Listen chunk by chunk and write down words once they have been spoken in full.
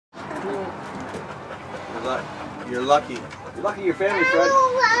You're lucky. You're lucky your family, Fred.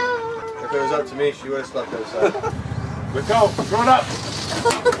 If it was up to me, she would have slept outside. Look out! Throw it up!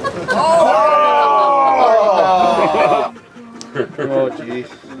 Oh, jeez.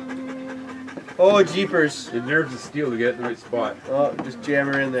 Oh, jeepers. The nerves of steel to get it in the right spot. Oh, just jam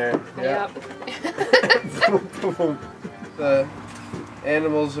her in there. Yeah. Yep. The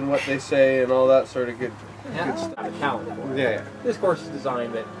animals and what they say and all that sort of good stuff. Account for it. Yeah. This course is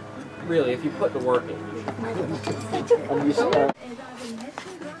designed that really, if you put the work in, you should.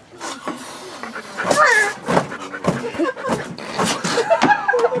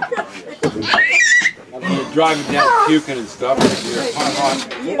 Driving down puking and stuff.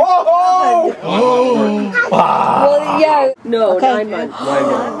 Whoa! Well, yeah. No, Okay. 9 months. 9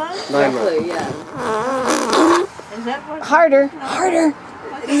 months. 9 months. Roughly, yeah. Harder, harder.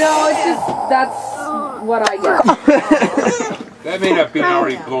 No, it's just, that's what I get. That may not be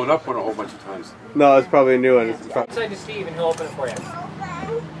already blown up one a whole bunch of times. No, it's probably a new one. Inside to Steve and he'll open it for you.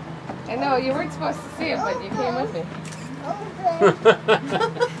 I know, you weren't supposed to see it, but you came with me.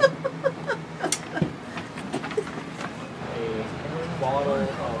 Bottle of,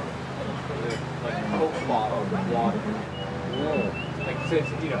 like a Coke bottle of water. Like, since,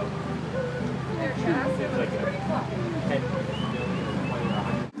 you know, it's like a 10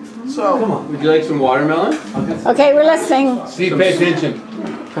 million, So, would you like some watermelon? Okay, we're listening. Steve, pay attention.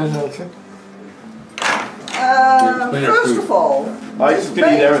 First of all, I just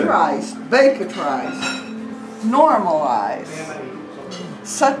didn't eat everything. baked rice, normal rice,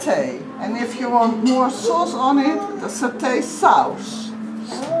 satay, and if you want more sauce on it, the satay sauce,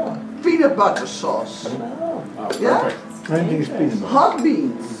 peanut butter sauce, yeah, hot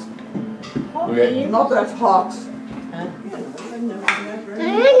beans, Okay. not that hot.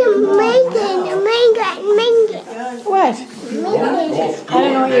 What? I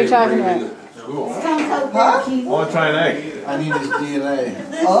don't know what you're talking about. Huh? I want to try an egg. I need his DNA.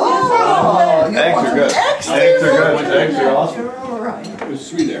 Oh, you Eggs want are good. eggs Eggs are too? good. Eggs are awesome. There's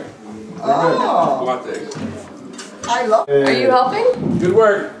 3 there. Oh, Lots of eggs. I love. Are you helping? Good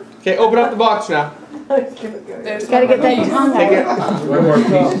work. Okay, open up the box now. There's Gotta get that tongue Take it. out. One more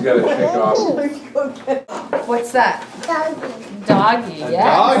piece he's got to take off. What's that? Doggy, yeah.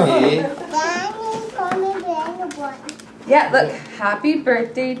 Doggy. Yeah, look. Happy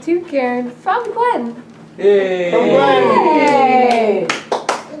birthday to Karen from Gwen. Yay. Yay!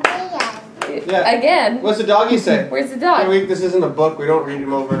 Yeah. Again. What's the doggy say? Where's the Hey, dog? this isn't a book. We don't read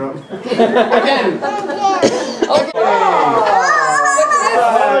them over and over. Again. What's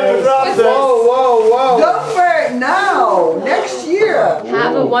this? Whoa, whoa, whoa. Don't wear it now. Next year.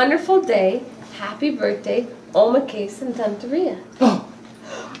 Have a wonderful day. Happy birthday, Oma Case and Tantaria.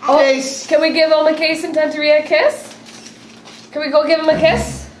 Case. Can we give Oma Case and Tantaria a kiss? Can we go give him a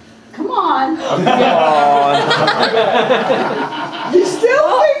kiss? Come on. You're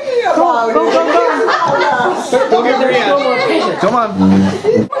still thinking about it. Go give her a hand. Come on.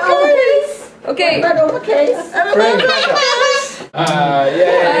 Okay. Red over case.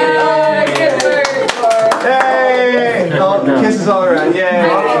 Yay. Good bird. Yay. Oh, kisses all around. Yay.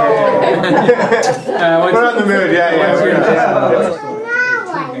 We're on the mood. Yeah.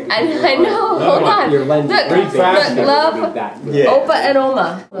 I know. Hold on. Look, love Yeah. Opa and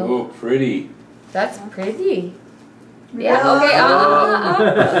Oma. Oh, pretty. That's pretty. Yeah. Okay.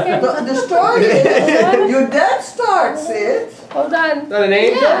 Okay. The story is your dad starts it. Hold on. Is that an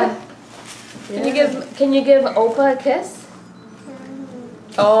angel? Yeah. Can you give Opa a kiss?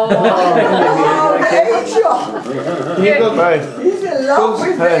 Oh. Oh, the angel. He's in love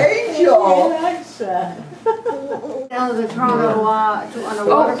with the angel. Down to Toronto on a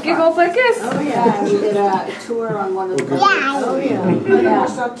Oh, give Opa a kiss. Oh yeah, we did a tour on one of the. Oh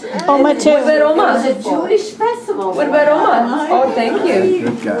yeah. Oh, Oma too. What about Oma? It was a Jewish festival. What about Oma? Oh, thank you.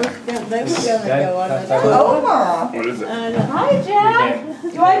 Good guy. They were gonna go on a tour. Oma. What is it? Hi Jack. Do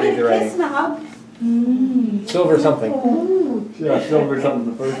I get a kiss and a hug? Silver something. Yeah, silver something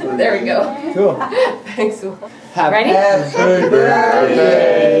the first one. There we go. Cool. Thanks. Happy Ready?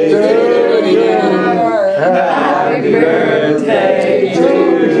 birthday to you. Happy birthday to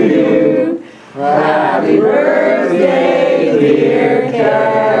you. Happy birthday, dear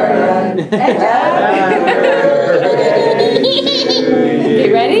Karen. Okay,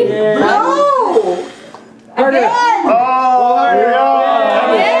 ready? No. Again.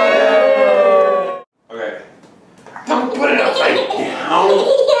 Okay. Don't put it upside down.